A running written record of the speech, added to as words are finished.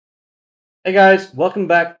Hey guys, welcome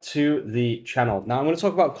back to the channel. Now I'm going to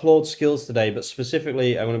talk about Claude Skills today, but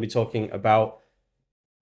specifically I'm going to be talking about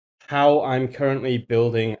how I'm currently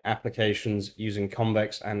building applications using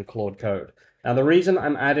Convex and Claude Code. Now the reason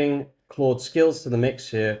I'm adding Claude Skills to the mix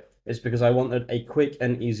here is because I wanted a quick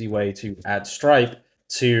and easy way to add Stripe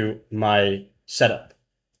to my setup.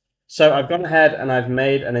 So I've gone ahead and I've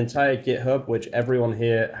made an entire GitHub, which everyone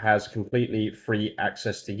here has completely free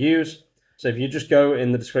access to use. So if you just go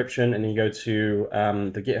in the description and you go to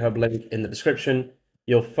the GitHub link in the description,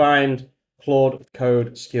 you'll find Claude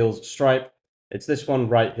Code Skills Stripe. It's this one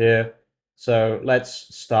right here. So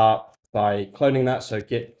let's start by cloning that. So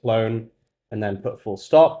git clone and then put full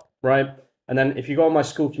stop, right? And then if you go on my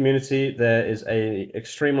school community, there is a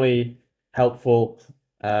extremely helpful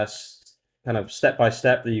kind of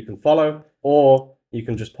step-by-step that you can follow, or you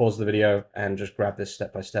can just pause the video and just grab this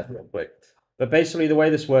step-by-step real quick. But basically the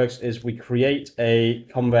way this works is we create a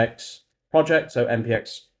Convex project, so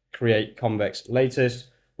npx create Convex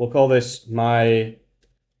latest. We'll call this my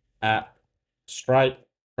app Stripe,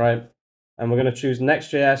 right? And we're going to choose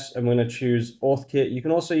Next.js and we're going to choose Auth Kit. You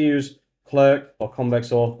can also use Clerk or Convex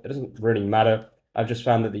Auth. It doesn't really matter. I've just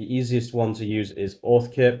found that the easiest one to use is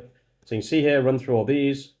Auth Kit. So you can see here, run through all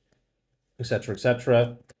these, etc.,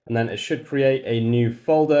 etc. And then it should create a new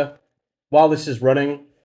folder. While this is running,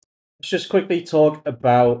 let's just quickly talk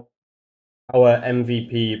about our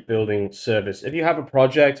MVP building service. If you have a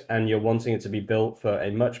project and you're wanting it to be built for a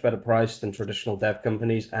much better price than traditional dev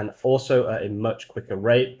companies and also at a much quicker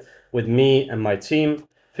rate, with me and my team,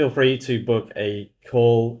 feel free to book a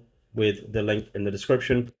call with the link in the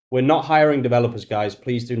description. We're not hiring developers, guys.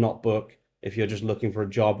 Please do not book if you're just looking for a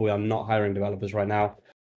job. We are not hiring developers right now.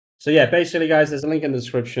 So yeah, basically, guys, there's a link in the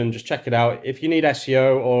description. Just check it out. If you need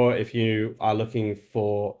SEO or if you are looking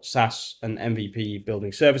for SaaS and MVP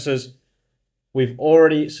building services, we've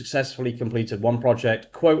already successfully completed one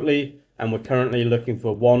project, Quotely, and we're currently looking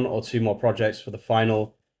for one or two more projects for the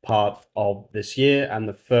final part of this year and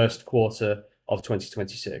the first quarter of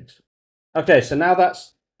 2026. Okay, so now that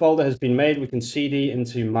folder has been made, we can cd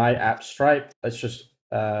into my app Stripe. Let's just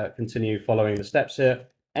continue following the steps here.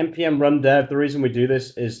 npm run dev, the reason we do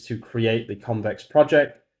this is to create the Convex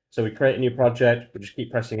project. So we create a new project, we just keep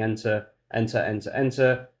pressing enter, enter, enter,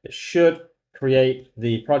 enter. It should create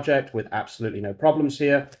the project with absolutely no problems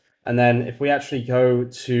here. And then if we actually go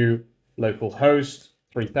to localhost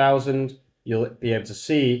 3000, you'll be able to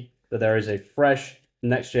see that there is a fresh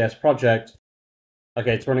Next.js project.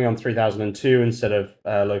 Okay, it's running on 3002 instead of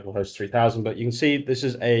localhost 3000, but you can see this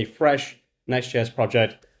is a fresh Next.js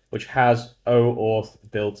project which has OAuth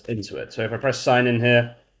built into it. So if I press sign in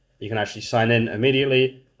here, you can actually sign in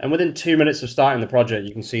immediately. And within 2 minutes of starting the project,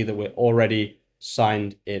 you can see that we're already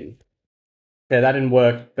signed in. Okay, that didn't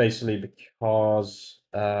work basically because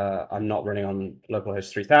I'm not running on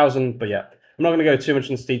localhost 3000, but yeah, I'm not going to go too much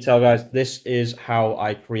into detail, guys. This is how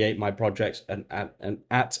I create my projects at an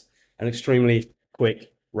extremely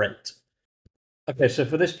quick rate. Okay, so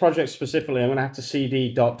for this project specifically, I'm going to have to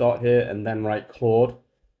cd ... here and then write Claude,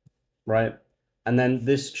 right? And then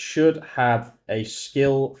this should have a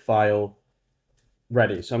skill file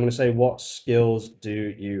ready. So I'm going to say, what skills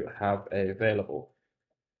do you have available?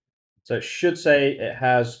 So it should say it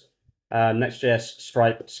has Next.js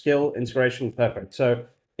Stripe skill integration. Perfect. So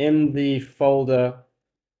in the folder,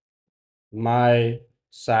 my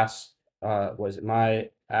SaaS, my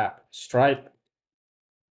app Stripe,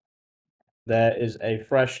 there is a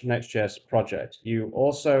fresh Next.js project. You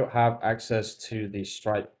also have access to the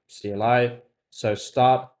Stripe CLI. So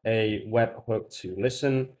start a webhook to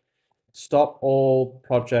listen, stop all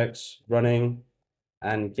projects running,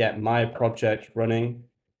 and get my project running.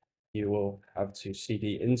 You will have to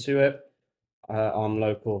cd into it on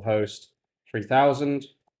localhost 3000.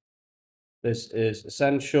 This is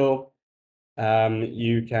essential.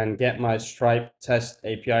 You can get my Stripe test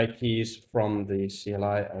API keys from the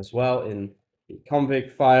CLI as well in the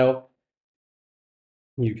config file.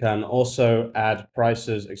 You can also add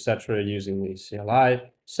prices, etc., using the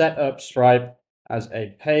CLI. Set up Stripe as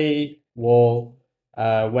a paywall.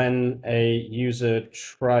 When a user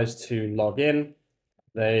tries to log in,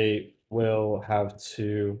 they will have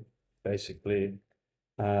to basically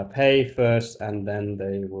pay first, and then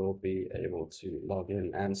they will be able to log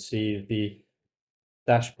in and see the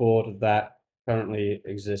dashboard that currently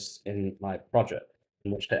exists in my project,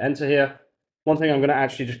 in which to enter here. One thing I'm going to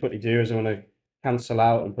actually just quickly do is I'm going to cancel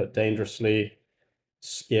out and put dangerously,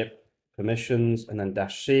 skip permissions, and then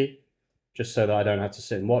 -C, just so that I don't have to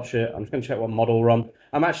sit and watch it. I'm just going to check what model run.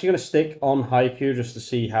 I'm actually going to stick on Haiku just to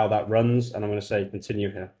see how that runs, and I'm going to say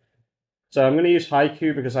continue here. So I'm going to use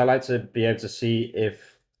Haiku because I like to be able to see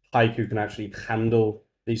if Haiku can actually handle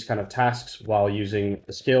these kind of tasks while using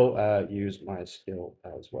the skill. Use my skill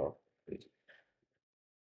as well, please.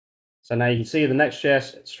 So now you can see the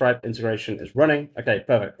Next.js Stripe integration is running. Okay,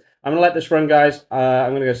 perfect. I'm gonna let this run, guys.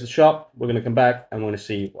 I'm gonna go to the shop. We're gonna come back and we're gonna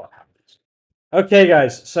see what happens. Okay,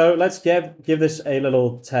 guys. So let's give this a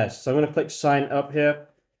little test. So I'm gonna click sign up here,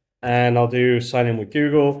 and I'll do sign in with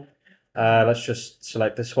Google. Let's just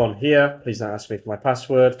select this one here. Please don't ask me for my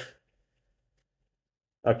password.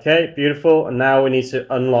 Okay, beautiful. And now we need to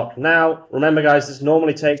unlock now. Remember, guys, this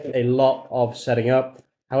normally takes a lot of setting up.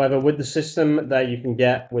 However, with the system that you can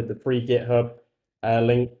get with the free GitHub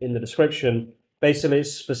link in the description, basically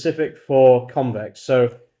it's specific for Convex.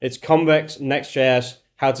 So it's Convex Next.js,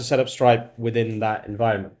 how to set up Stripe within that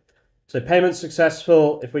environment. So payment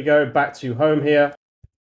successful. If we go back to home here.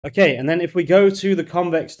 Okay, and then if we go to the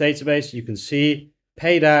Convex database, you can see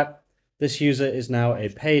paid app. This user is now a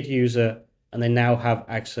paid user, and they now have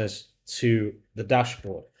access to the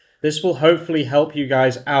dashboard. This will hopefully help you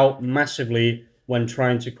guys out massively when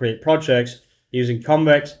trying to create projects using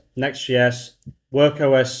Convex, Next.js,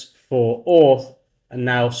 WorkOS for Auth, and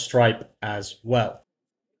now Stripe as well.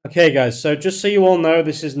 Okay, guys, so just so you all know,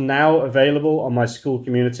 this is now available on my school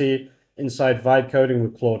community inside Vibe Coding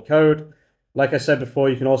with Claude Code. Like I said before,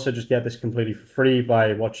 you can also just get this completely for free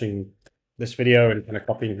by watching this video and kind of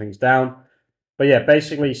copying things down. But yeah,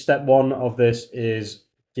 basically step one of this is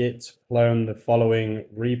git clone the following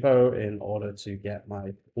repo in order to get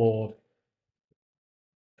my Claude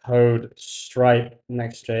Code Stripe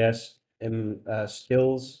Next.js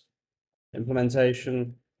skills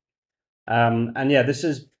implementation. And yeah, this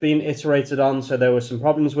has been iterated on, so there were some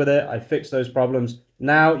problems with it. I fixed those problems.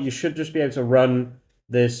 Now you should just be able to run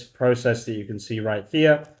this process that you can see right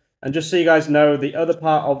here. And just so you guys know, the other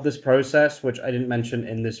part of this process, which I didn't mention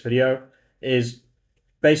in this video, is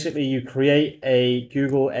basically you create a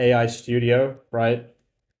Google AI Studio, right?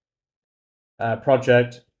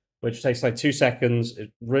 Project, which takes like 2 seconds.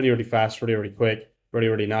 It's really, really fast, really, really quick, really,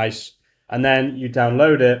 really nice. And then you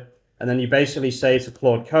download it, and then you basically say to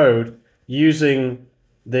Claude Code, using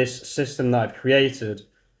this system that I've created,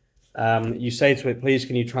 you say to it, please,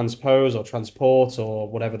 can you transpose or transport or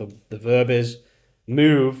whatever the verb is,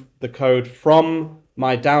 move the code from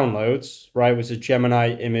my downloads, right, which is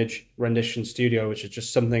Gemini Image Rendition Studio, which is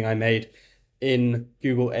just something I made in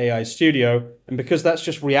Google AI Studio. And because that's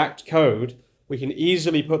just React code, we can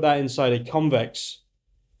easily put that inside a Convex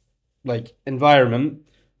like environment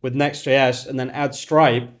with Next.js and then add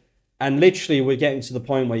Stripe. And literally we're getting to the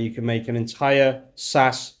point where you can make an entire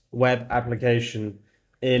SaaS web application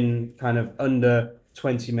in kind of under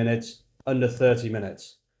 20 minutes, under 30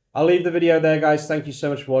 minutes. I'll leave the video there, guys. Thank you so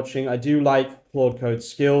much for watching. I do like Claude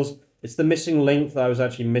Skills. It's the missing link that I was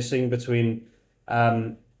actually missing between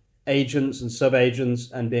agents and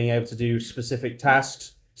sub-agents and being able to do specific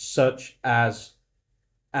tasks, such as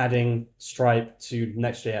adding Stripe to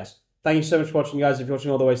Next.js. Thank you so much for watching, guys. If you're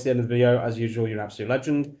watching all the way to the end of the video, as usual, you're an absolute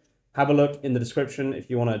legend. Have a look in the description if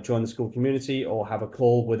you want to join the school community or have a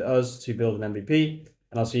call with us to build an MVP.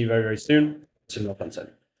 And I'll see you very, very soon. Some more content.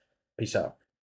 Peace out.